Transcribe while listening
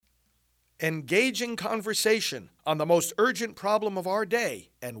Engaging conversation on the most urgent problem of our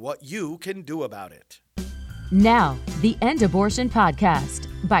day and what you can do about it. Now, the End Abortion Podcast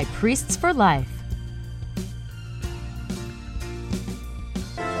by Priests for Life.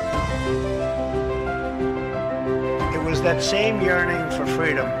 It was that same yearning for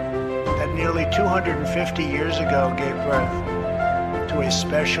freedom that nearly 250 years ago gave birth to a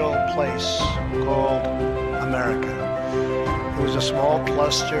special place called America. It was a small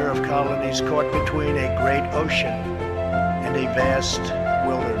cluster of colonies caught between a great ocean and a vast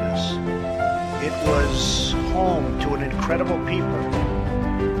wilderness. It was home to an incredible people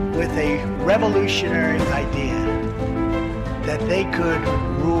with a revolutionary idea that they could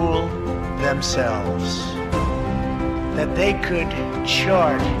rule themselves, that they could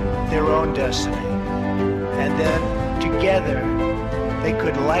chart their own destiny, and then together they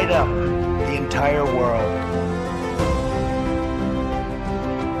could light up the entire world.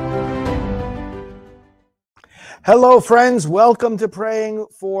 Hello, friends. Welcome to Praying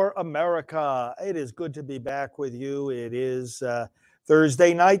for America. It is good to be back with you. It is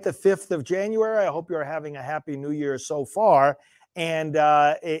Thursday night, the 5th of January. I hope you're having a happy new year so far. And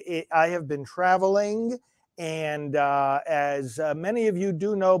I have been traveling, and as many of you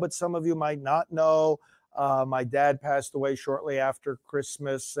do know, but some of you might not know, my dad passed away shortly after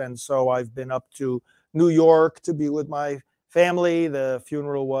Christmas, and so I've been up to New York to be with my family. The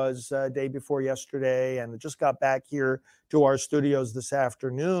funeral was day before yesterday, and just got back here to our studios this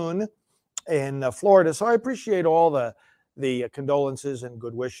afternoon in Florida. So I appreciate all the condolences and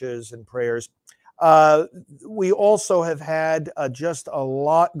good wishes and prayers. We also have had just a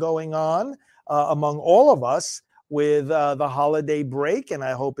lot going on among all of us with the holiday break, and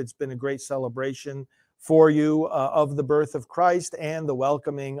I hope it's been a great celebration for you of the birth of Christ and the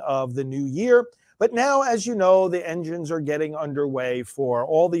welcoming of the new year. But now, as you know, the engines are getting underway for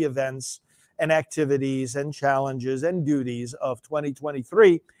all the events and activities and challenges and duties of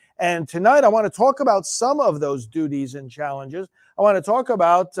 2023. And tonight, I want to talk about some of those duties and challenges. I want to talk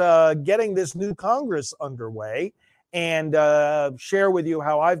about getting this new Congress underway and share with you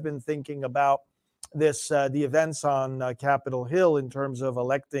how I've been thinking about this, the events on Capitol Hill in terms of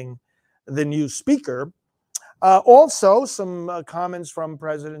electing the new speaker. Also, some comments from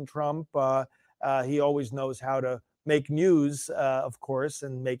President Trump. He always knows how to make news, of course,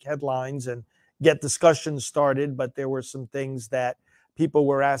 and make headlines and get discussions started. But there were some things that people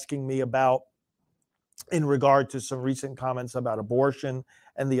were asking me about in regard to some recent comments about abortion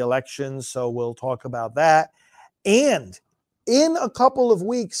and the elections. So we'll talk about that. And in a couple of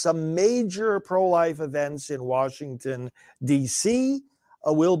weeks, some major pro-life events in Washington, D.C.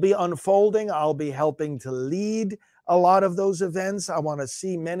 Will be unfolding. I'll be helping to lead a lot of those events. I want to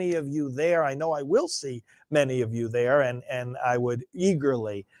see many of you there. I know I will see many of you there, and I would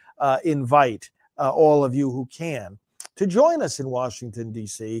eagerly invite all of you who can to join us in Washington,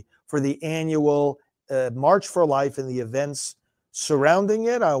 D.C. for the annual March for Life and the events surrounding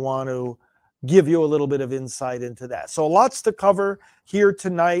it. I want to give you a little bit of insight into that. So lots to cover here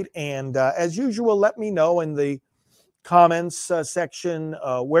tonight, and as usual, let me know in the comments section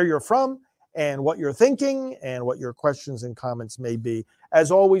where you're from and what you're thinking and what your questions and comments may be.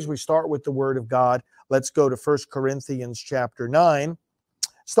 As always, we start with the Word of God. Let's go to 1 Corinthians chapter 9.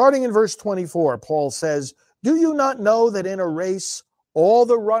 Starting in verse 24, Paul says, "Do you not know that in a race all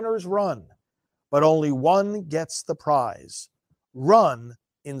the runners run, but only one gets the prize? Run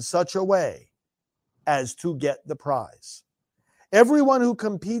in such a way as to get the prize. Everyone who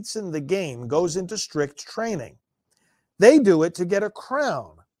competes in the game goes into strict training. They do it to get a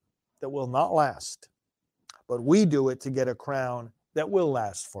crown that will not last, but we do it to get a crown that will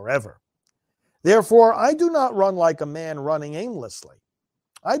last forever. Therefore, I do not run like a man running aimlessly.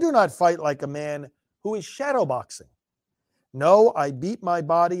 I do not fight like a man who is shadowboxing. No, I beat my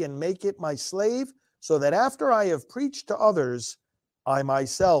body and make it my slave, so that after I have preached to others, I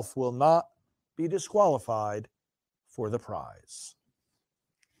myself will not be disqualified for the prize."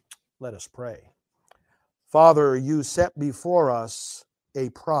 Let us pray. Father, you set before us a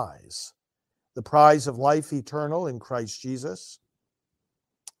prize, the prize of life eternal in Christ Jesus,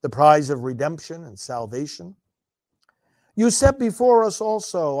 the prize of redemption and salvation. You set before us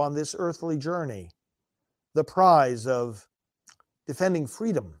also on this earthly journey the prize of defending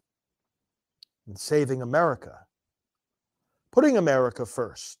freedom and saving America, putting America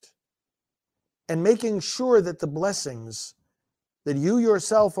first, and making sure that the blessings that you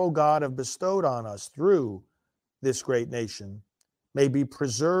yourself, O God, have bestowed on us through this great nation may be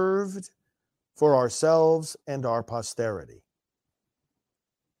preserved for ourselves and our posterity.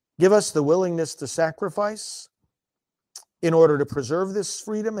 Give us the willingness to sacrifice, in order to preserve this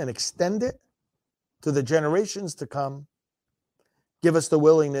freedom and extend it to the generations to come. Give us the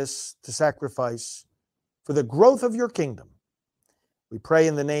willingness to sacrifice for the growth of your kingdom. We pray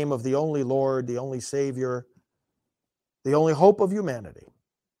in the name of the only Lord, the only Savior, the only hope of humanity,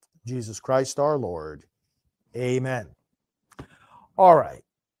 Jesus Christ our Lord. Amen. All right.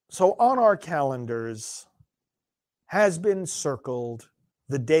 So on our calendars has been circled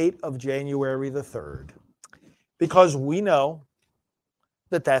the date of January the 3rd, because we know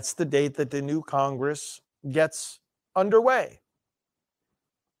that that's the date that the new Congress gets underway.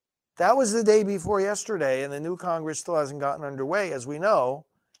 That was the day before yesterday, and the new Congress still hasn't gotten underway, as we know,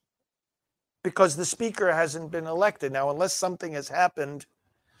 because the Speaker hasn't been elected. Now, unless something has happened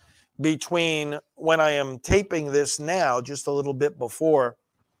between when I am taping this now, just a little bit before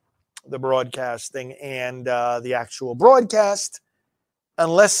the broadcasting, and the actual broadcast,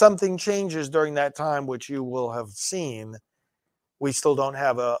 unless something changes during that time, which you will have seen, we still don't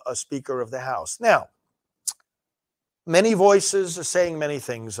have a Speaker of the House. Now, many voices are saying many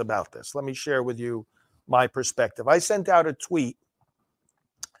things about this. Let me share with you my perspective. I sent out a tweet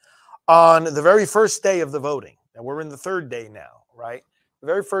on the very first day of the voting. And we're in the third day now, right? The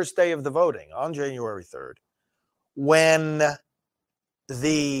very first day of the voting on January 3rd, when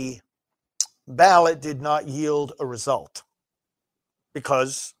the ballot did not yield a result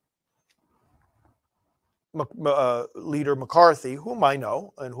because Leader McCarthy, whom I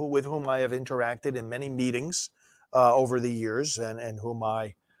know and with whom I have interacted in many meetings over the years, and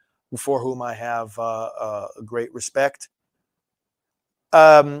for whom I have great respect,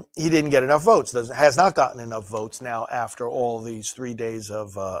 he didn't get enough votes. Has not gotten enough votes now after all these 3 days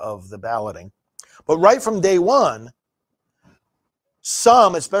of the balloting. But right from day one,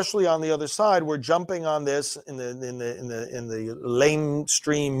 some, especially on the other side, were jumping on this in the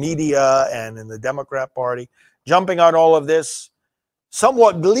mainstream media and in the Democrat Party, jumping on all of this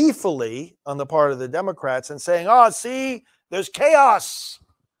somewhat gleefully on the part of the Democrats and saying, "Oh, see, there's chaos,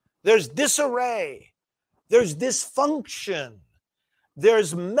 there's disarray, there's dysfunction,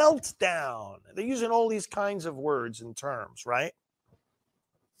 there's meltdown." They're using all these kinds of words and terms, right?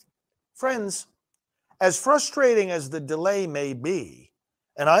 Friends, as frustrating as the delay may be,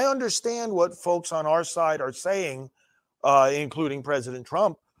 and I understand what folks on our side are saying, including President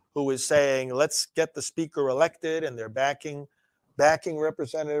Trump, who is saying, let's get the Speaker elected, and they're backing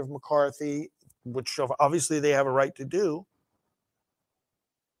Representative McCarthy, which obviously they have a right to do.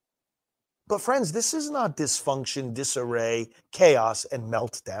 But friends, this is not dysfunction, disarray, chaos, and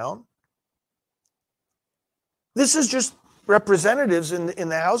meltdown. This is just representatives in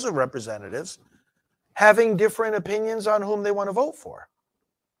the House of Representatives having different opinions on whom they want to vote for.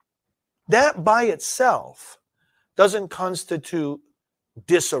 That by itself doesn't constitute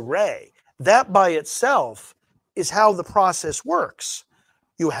disarray. That by itself is how the process works.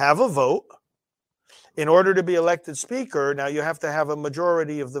 You have a vote. In order to be elected Speaker, now you have to have a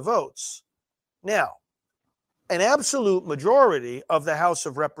majority of the votes. Now, an absolute majority of the House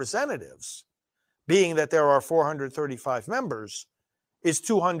of Representatives, being that there are 435 members, is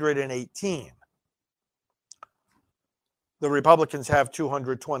 218. The Republicans have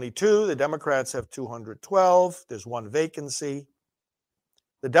 222. The Democrats have 212. There's one vacancy.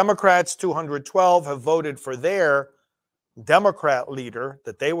 The Democrats, 212, have voted for their Democrat leader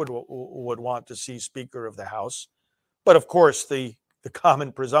that they would want to see Speaker of the House. But of course, the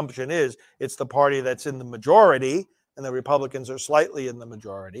common presumption is it's the party that's in the majority, and the Republicans are slightly in the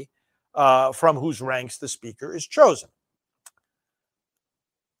majority, from whose ranks the Speaker is chosen.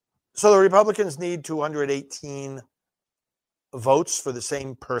 So the Republicans need 218 votes for the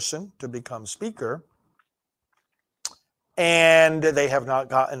same person to become Speaker, and they have not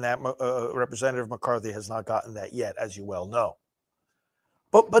gotten that. Representative McCarthy has not gotten that yet, as you well know.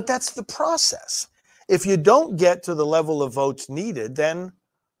 But that's the process. If you don't get to the level of votes needed, then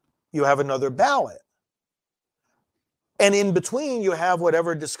you have another ballot. And in between, you have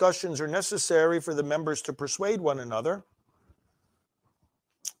whatever discussions are necessary for the members to persuade one another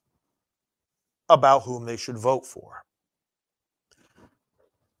about whom they should vote for.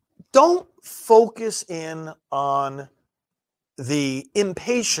 Don't focus in on the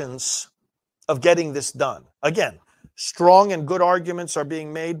impatience of getting this done. Again, strong and good arguments are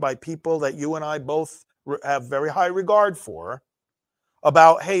being made by people that you and I both have very high regard for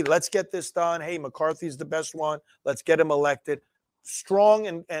about, hey, let's get this done. Hey, McCarthy's the best one. Let's get him elected. Strong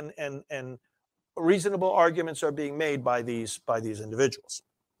and reasonable arguments are being made by these individuals.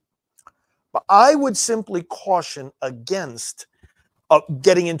 But I would simply caution against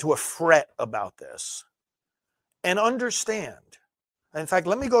getting into a fret about this, and understand. In fact,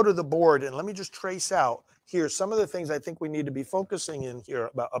 let me go to the board and let me just trace out. here some of the things I think we need to be focusing in here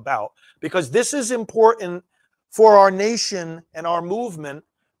about, because this is important for our nation and our movement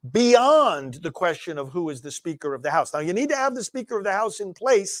beyond the question of who is the Speaker of the House. Now, you need to have the Speaker of the House in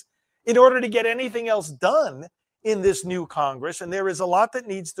place in order to get anything else done in this new Congress, and there is a lot that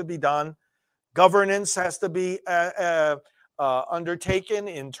needs to be done. Governance has to be undertaken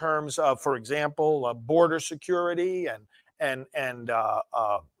in terms of, for example, border security and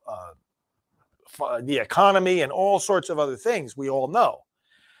the economy and all sorts of other things we all know.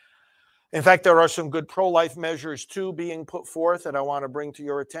 In fact, there are some good pro-life measures too being put forth that I want to bring to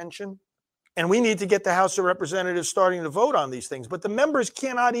your attention. And we need to get the House of Representatives starting to vote on these things. But the members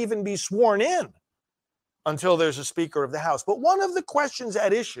cannot even be sworn in until there's a Speaker of the House. But one of the questions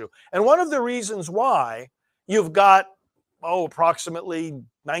at issue, and one of the reasons why you've got, approximately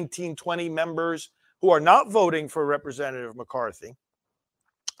 19, 20 members who are not voting for Representative McCarthy,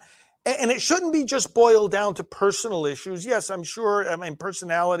 and it shouldn't be just boiled down to personal issues. Yes, I'm sure,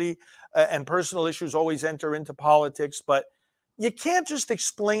 personality and personal issues always enter into politics, but you can't just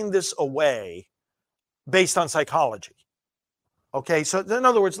explain this away based on psychology. Okay, so in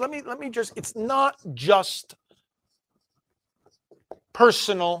other words, let me just, it's not just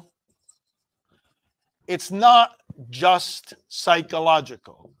personal. It's not just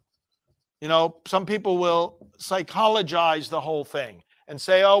psychological. You know, some people will psychologize the whole thing and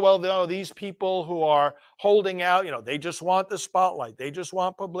say, oh, well, no, these people who are holding out, they just want the spotlight. They just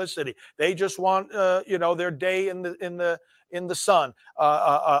want publicity. They just want, their day in the sun.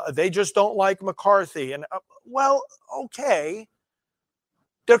 They just don't like McCarthy. And well, okay,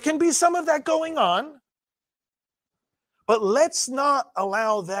 there can be some of that going on, but let's not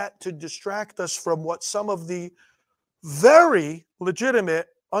allow that to distract us from what some of the very legitimate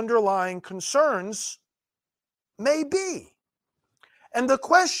underlying concerns may be. And the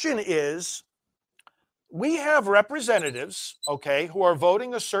question is, we have representatives, who are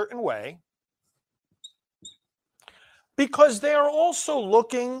voting a certain way because they are also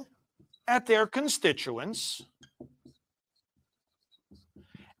looking at their constituents,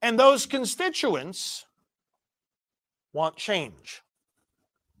 and those constituents want change.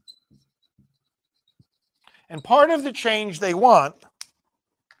 And part of the change they want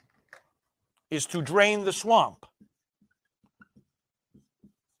is to drain the swamp.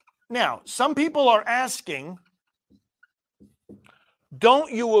 Now, some people are asking,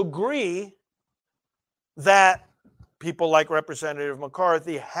 don't you agree that people like Representative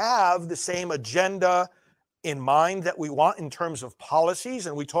McCarthy have the same agenda in mind that we want in terms of policies?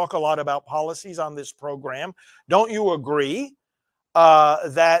 And we talk a lot about policies on this program. Don't you agree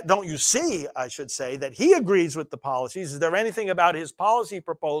don't you see, I should say, that he agrees with the policies? Is there anything about his policy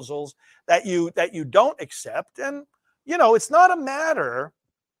proposals that you don't accept? And, it's not a matter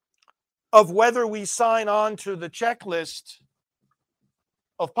of whether we sign on to the checklist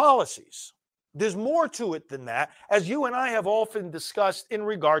of policies. There's more to it than that, as you and I have often discussed in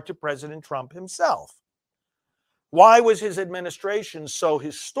regard to President Trump himself. Why was his administration so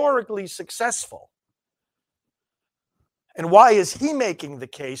historically successful? And why is he making the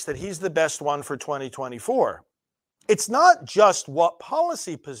case that he's the best one for 2024? It's not just what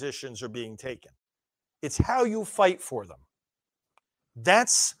policy positions are being taken. It's how you fight for them.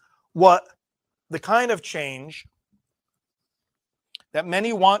 That's what the kind of change that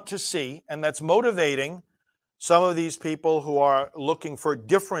many want to see, and that's motivating some of these people who are looking for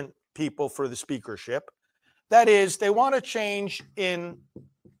different people for the speakership. That is, they want to change in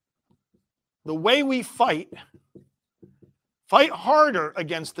the way we fight harder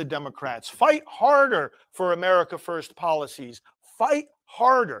against the Democrats, fight harder for America First policies, fight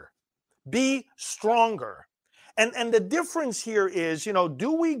harder, be stronger. And the difference here is,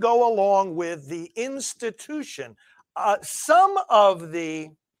 do we go along with the institution? Some of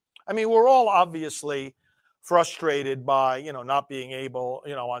we're all obviously frustrated by, not being able,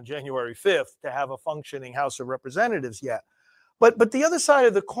 on January 5th to have a functioning House of Representatives yet. But the other side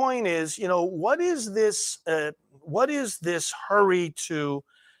of the coin is, what is this hurry to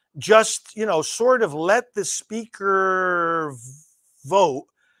just, sort of let the speaker vote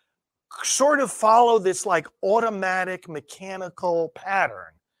sort of follow this like automatic mechanical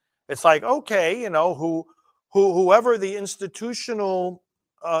pattern? It's like, okay, whoever the institutional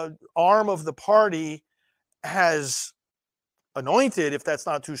arm of the party has anointed, if that's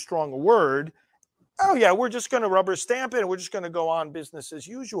not too strong a word, oh yeah, we're just going to rubber stamp it and we're just going to go on business as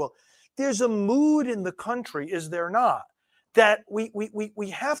usual. There's a mood in the country, is there not, that we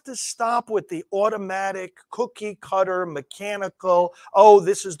have to stop with the automatic cookie cutter mechanical, oh,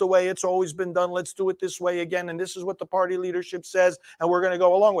 this is the way it's always been done, let's do it this way again, and this is what the party leadership says, and we're going to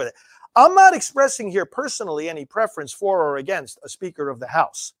go along with it. I'm not expressing here personally any preference for or against a Speaker of the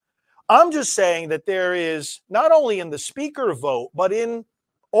House. I'm just saying that there is, not only in the Speaker vote, but in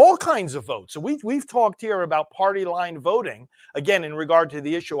all kinds of votes. So we've talked here about party line voting, again, in regard to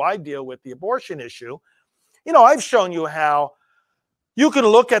the issue I deal with, the abortion issue. You know, I've shown you how you can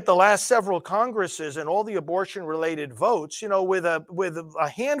look at the last several Congresses and all the abortion-related votes, you know, with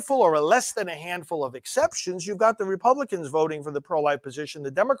a handful or a less than a handful of exceptions. You've got the Republicans voting for the pro-life position,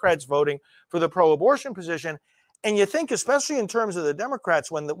 the Democrats voting for the pro-abortion position. And you think, especially in terms of the Democrats,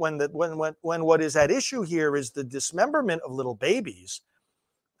 when what is at issue here is the dismemberment of little babies,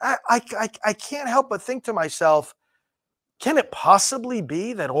 I can't help but think to myself, can it possibly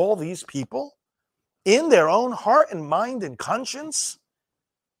be that all these people, in their own heart and mind and conscience,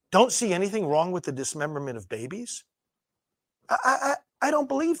 don't see anything wrong with the dismemberment of babies? I don't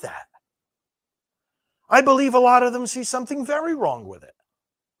believe that. I believe a lot of them see something very wrong with it.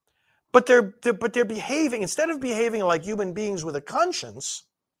 But they're behaving, instead of behaving like human beings with a conscience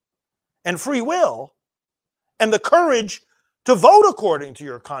and free will and the courage to vote according to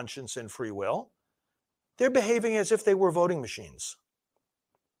your conscience and free will, they're behaving as if they were voting machines.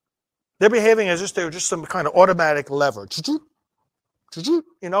 They're behaving as if they were just some kind of automatic lever,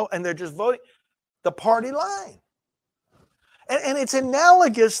 you know, and they're just voting the party line. And it's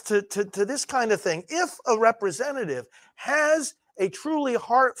analogous to this kind of thing. If a representative has a truly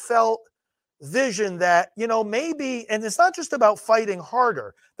heartfelt vision that, you know, maybe, and it's not just about fighting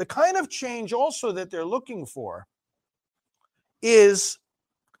harder, the kind of change also that they're looking for is,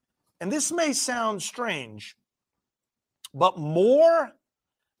 and this may sound strange, but more,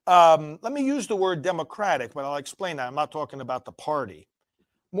 let me use the word democratic, but I'll explain that. I'm not talking about the party.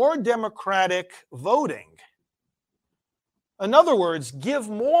 More democratic voting. In other words, give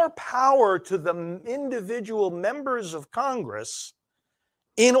more power to the individual members of Congress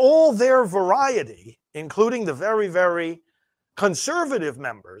in all their variety, including the very, very conservative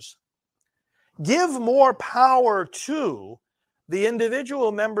members. Give more power to the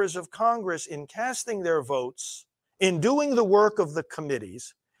individual members of Congress in casting their votes, in doing the work of the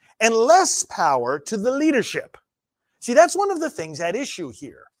committees, and less power to the leadership. See, that's one of the things at issue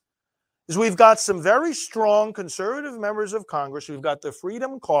here. Is we've got some very strong conservative members of Congress. We've got the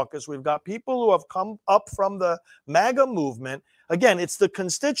Freedom Caucus. We've got people who have come up from the MAGA movement. Again, it's the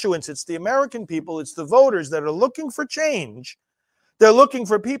constituents, it's the American people, it's the voters that are looking for change. They're looking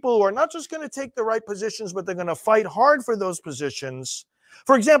for people who are not just going to take the right positions, but they're going to fight hard for those positions.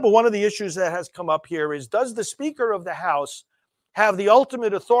 For example, one of the issues that has come up here is, does the Speaker of the House have the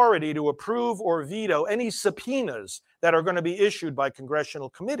ultimate authority to approve or veto any subpoenas that are going to be issued by congressional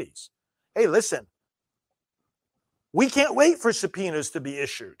committees? Hey, listen, we can't wait for subpoenas to be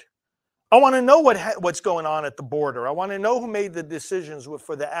issued. I want to know what's going on at the border. I want to know who made the decisions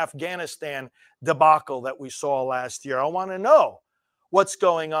for the Afghanistan debacle that we saw last year. I want to know what's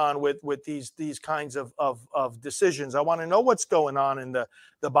going on with these kinds of decisions. I want to know what's going on in the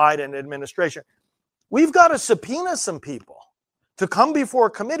Biden administration. We've got to subpoena some people to come before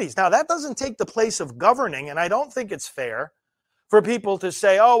committees. Now, that doesn't take the place of governing, and I don't think it's fair for people to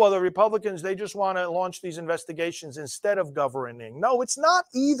say, oh, well, the Republicans, they just want to launch these investigations instead of governing. No, it's not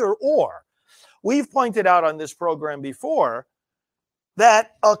either or. We've pointed out on this program before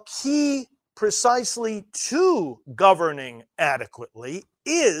that a key precisely to governing adequately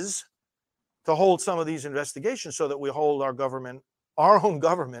is to hold some of these investigations so that we hold our government, our own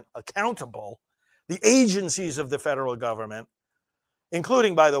government, accountable, the agencies of the federal government,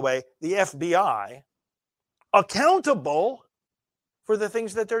 including, by the way, the FBI, accountable for the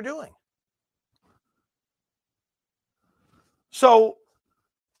things that they're doing. So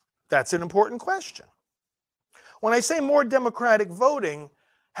that's an important question. When I say more democratic voting,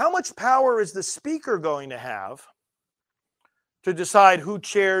 how much power is the Speaker going to have to decide who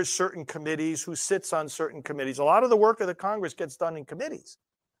chairs certain committees, who sits on certain committees? A lot of the work of the Congress gets done in committees.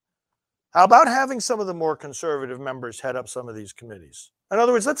 How about having some of the more conservative members head up some of these committees? In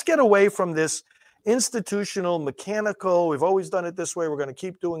other words, let's get away from this institutional, mechanical, we've always done it this way, we're going to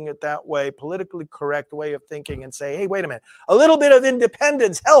keep doing it that way, politically correct way of thinking, and say, hey, wait a minute, a little bit of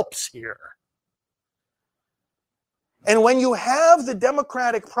independence helps here. And when you have the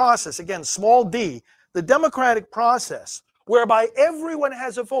democratic process, again, small d, the democratic process, whereby everyone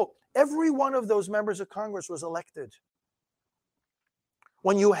has a vote, every one of those members of Congress was elected.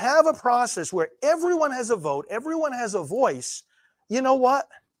 When you have a process where everyone has a vote, everyone has a voice, you know what?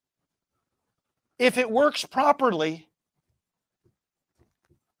 If it works properly,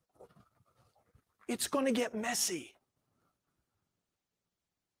 it's going to get messy.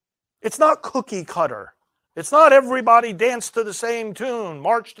 It's not cookie cutter. It's not everybody dance to the same tune,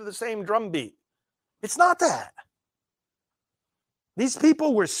 march to the same drum beat. It's not that. These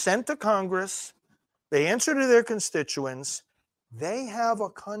people were sent to Congress. They answer to their constituents. They have a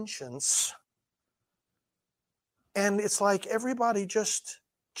conscience. And it's like everybody just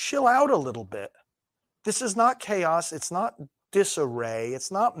chill out a little bit. This is not chaos. It's not disarray.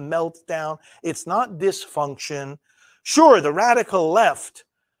 It's not meltdown. It's not dysfunction. Sure, the radical left,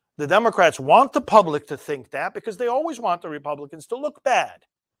 the Democrats want the public to think that because they always want the Republicans to look bad.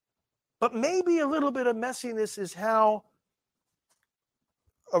 But maybe a little bit of messiness is how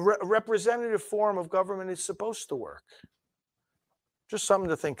a representative form of government is supposed to work. Just something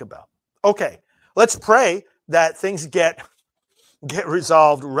to think about. Okay, let's pray that things get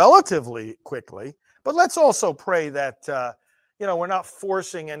resolved relatively quickly. But let's also pray that we're not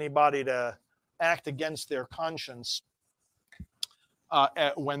forcing anybody to act against their conscience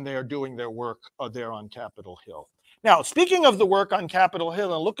when they're doing their work there on Capitol Hill. Now, speaking of the work on Capitol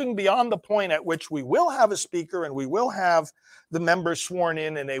Hill and looking beyond the point at which we will have a speaker and we will have the members sworn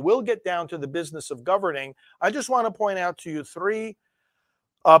in and they will get down to the business of governing, I just want to point out to you three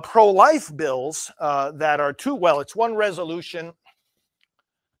pro-life bills that are it's one resolution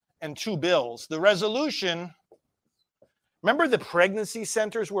and two bills. The resolution, remember the pregnancy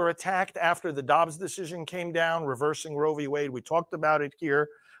centers were attacked after the Dobbs decision came down, reversing Roe v. Wade. We talked about it here.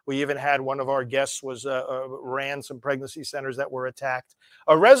 We even had one of our guests ran some pregnancy centers that were attacked.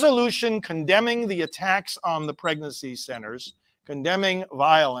 A resolution condemning the attacks on the pregnancy centers, condemning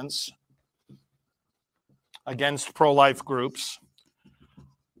violence against pro-life groups.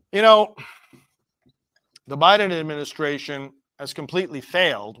 The Biden administration has completely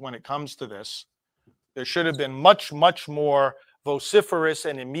failed when it comes to this. There should have been much, much more vociferous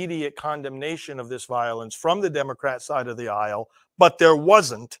and immediate condemnation of this violence from the Democrat side of the aisle, but there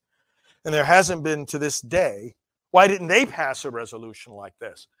wasn't, and there hasn't been to this day. Why didn't they pass a resolution like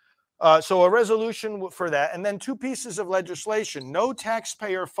this? So a resolution for that, and then two pieces of legislation. No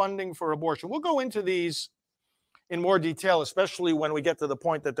taxpayer funding for abortion. We'll go into these in more detail, especially when we get to the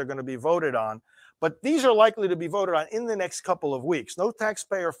point that they're going to be voted on. But these are likely to be voted on in the next couple of weeks. No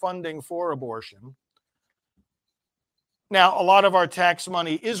taxpayer funding for abortion. Now, a lot of our tax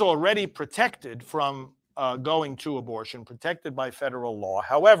money is already protected from going to abortion, protected by federal law.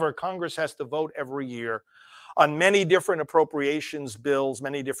 However, Congress has to vote every year on many different appropriations bills,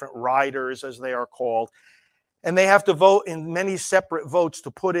 many different riders, as they are called. And they have to vote in many separate votes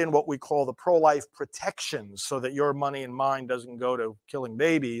to put in what we call the pro-life protections so that your money and mine doesn't go to killing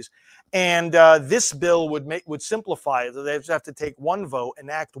babies. And this bill would simplify it. They have to take one vote,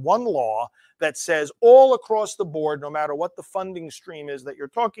 enact one law that says all across the board, no matter what the funding stream is that you're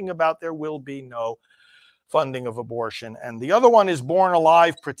talking about, there will be no funding of abortion. And the other one is born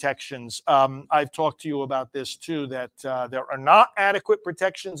alive protections. I've talked to you about this too, that there are not adequate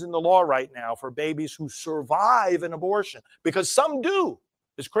protections in the law right now for babies who survive an abortion, because some do.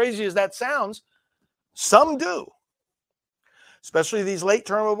 As crazy as that sounds, some do, especially these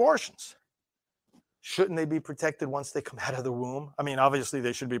late-term abortions. Shouldn't they be protected once they come out of the womb? I mean, obviously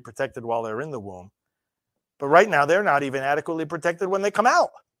they should be protected while they're in the womb. But right now, they're not even adequately protected when they come out.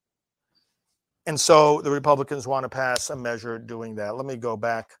 And so the Republicans want to pass a measure doing that. Let me go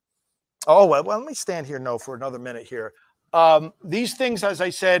back. Oh, well, let me stand here for another minute here. These things, as I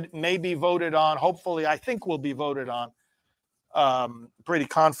said, may be voted on. Hopefully, I think will be voted on. Pretty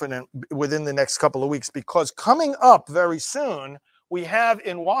confident within the next couple of weeks, because coming up very soon, we have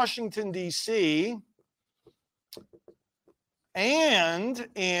in Washington, D.C. and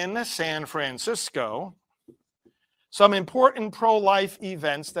in San Francisco some important pro-life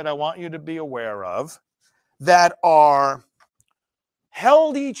events that I want you to be aware of that are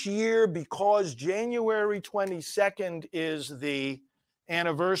held each year because January 22nd is the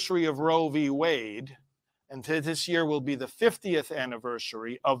anniversary of Roe v. Wade. And this year will be the 50th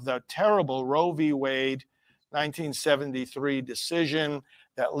anniversary of the terrible Roe v. Wade 1973 decision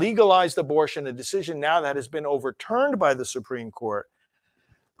that legalized abortion, a decision now that has been overturned by the Supreme Court.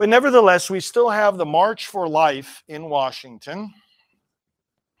 But nevertheless, we still have the March for Life in Washington.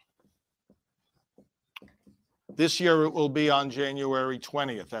 This year it will be on January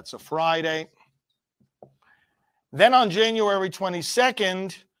 20th. That's a Friday. Then on January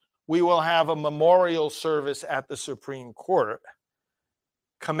 22nd, we will have a memorial service at the Supreme Court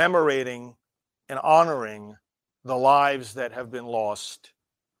commemorating and honoring the lives that have been lost,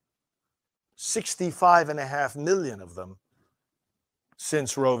 65.5 million of them,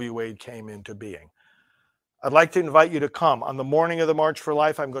 since Roe v. Wade came into being. I'd like to invite you to come. On the morning of the March for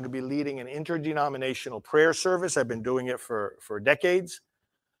Life, I'm going to be leading an interdenominational prayer service. I've been doing it for decades.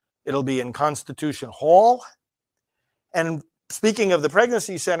 It'll be in Constitution Hall. And speaking of the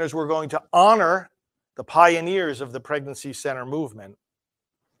pregnancy centers, we're going to honor the pioneers of the pregnancy center movement.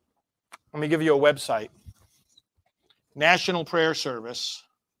 Let me give you a website. National Prayer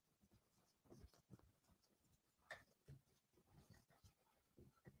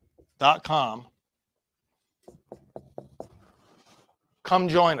Service.com. Come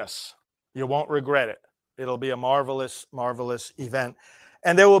join us. You won't regret it. It'll be a marvelous, marvelous event.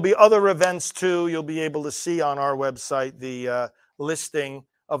 And there will be other events too. You'll be able to see on our website the listing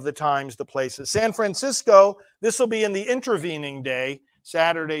of the times, the places. San Francisco, this will be in the intervening day,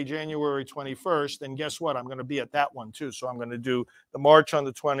 Saturday, January 21st. And guess what? I'm going to be at that one too. So I'm going to do the march on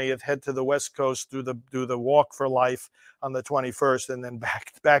the 20th, head to the West Coast, do the walk for life on the 21st, and then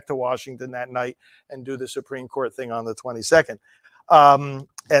back to Washington that night and do the Supreme Court thing on the 22nd.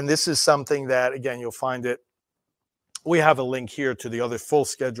 And this is something that, again, you'll find it. We have a link here to the other full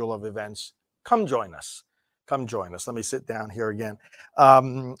schedule of events. Come join us. Come join us. Let me sit down here again.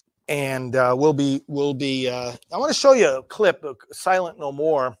 We'll be I want to show you a clip of Silent No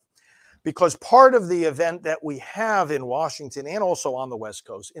More, because part of the event that we have in Washington and also on the West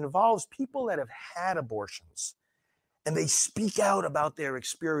Coast involves people that have had abortions. And they speak out about their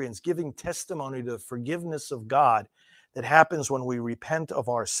experience, giving testimony to the forgiveness of God that happens when we repent of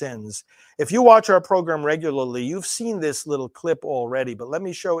our sins. If you watch our program regularly, you've seen this little clip already, but let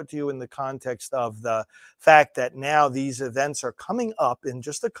me show it to you in the context of the fact that now these events are coming up in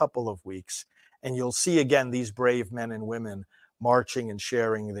just a couple of weeks, and you'll see again these brave men and women marching and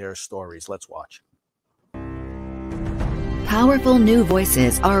sharing their stories. Let's watch. Powerful new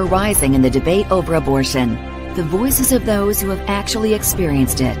voices are arising in the debate over abortion. The voices of those who have actually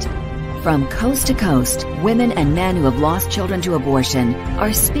experienced it. From coast to coast, women and men who have lost children to abortion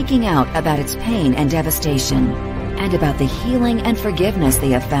are speaking out about its pain and devastation, and about the healing and forgiveness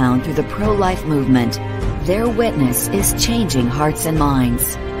they have found through the pro-life movement. Their witness is changing hearts and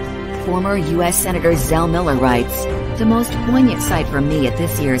minds. Former U.S. Senator Zell Miller writes, "The most poignant sight for me at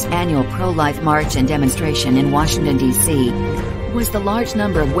this year's annual pro-life march and demonstration in Washington, D.C., was the large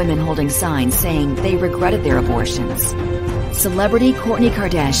number of women holding signs saying they regretted their abortions." Celebrity Kourtney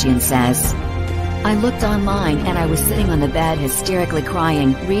Kardashian says, "I looked online and I was sitting on the bed hysterically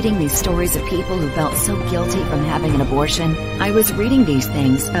crying, reading these stories of people who felt so guilty from having an abortion. I was reading these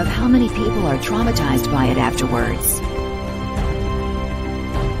things of how many people are traumatized by it afterwards."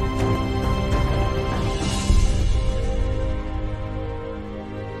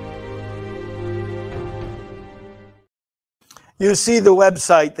 You see the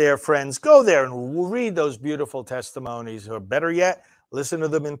website there, friends. Go there and read those beautiful testimonies, or better yet, listen to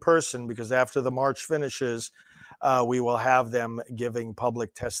them in person, because after the march finishes, we will have them giving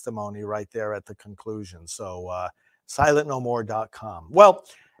public testimony right there at the conclusion. So silentnomore.com. Well,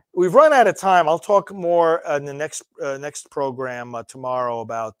 we've run out of time. I'll talk more in the next program tomorrow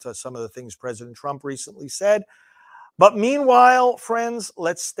about some of the things President Trump recently said. But meanwhile, friends,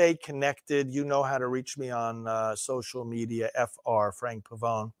 let's stay connected. You know how to reach me on social media. Frank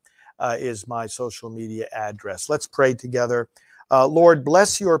Pavone is my social media address. Let's pray together. Lord,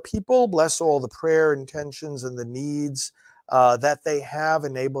 bless your people. Bless all the prayer intentions and the needs that they have.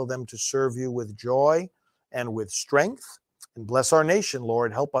 Enable them to serve you with joy and with strength. And bless our nation,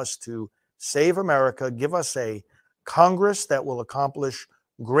 Lord. Help us to save America. Give us a Congress that will accomplish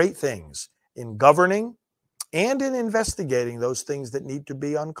great things in governing and in investigating those things that need to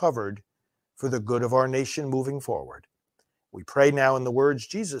be uncovered for the good of our nation moving forward. We pray now in the words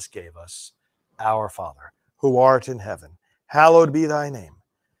Jesus gave us. Our Father, who art in heaven, hallowed be thy name.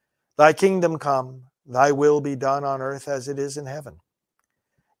 Thy kingdom come, thy will be done on earth as it is in heaven.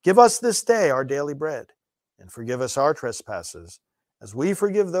 Give us this day our daily bread, and forgive us our trespasses, as we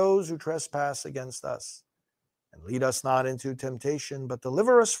forgive those who trespass against us. And lead us not into temptation, but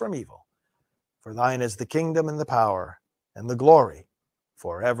deliver us from evil. For thine is the kingdom and the power and the glory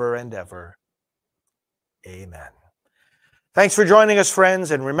forever and ever. Amen. Thanks for joining us, friends.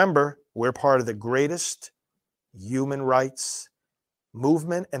 And remember, we're part of the greatest human rights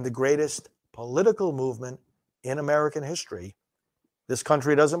movement and the greatest political movement in American history. This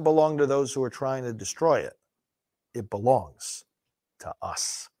country doesn't belong to those who are trying to destroy it. It belongs to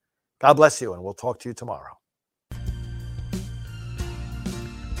us. God bless you, and we'll talk to you tomorrow.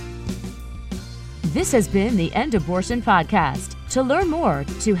 This has been the End Abortion Podcast. To learn more,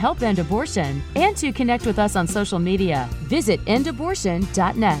 to help end abortion, and to connect with us on social media, visit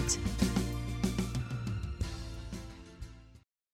endabortion.net.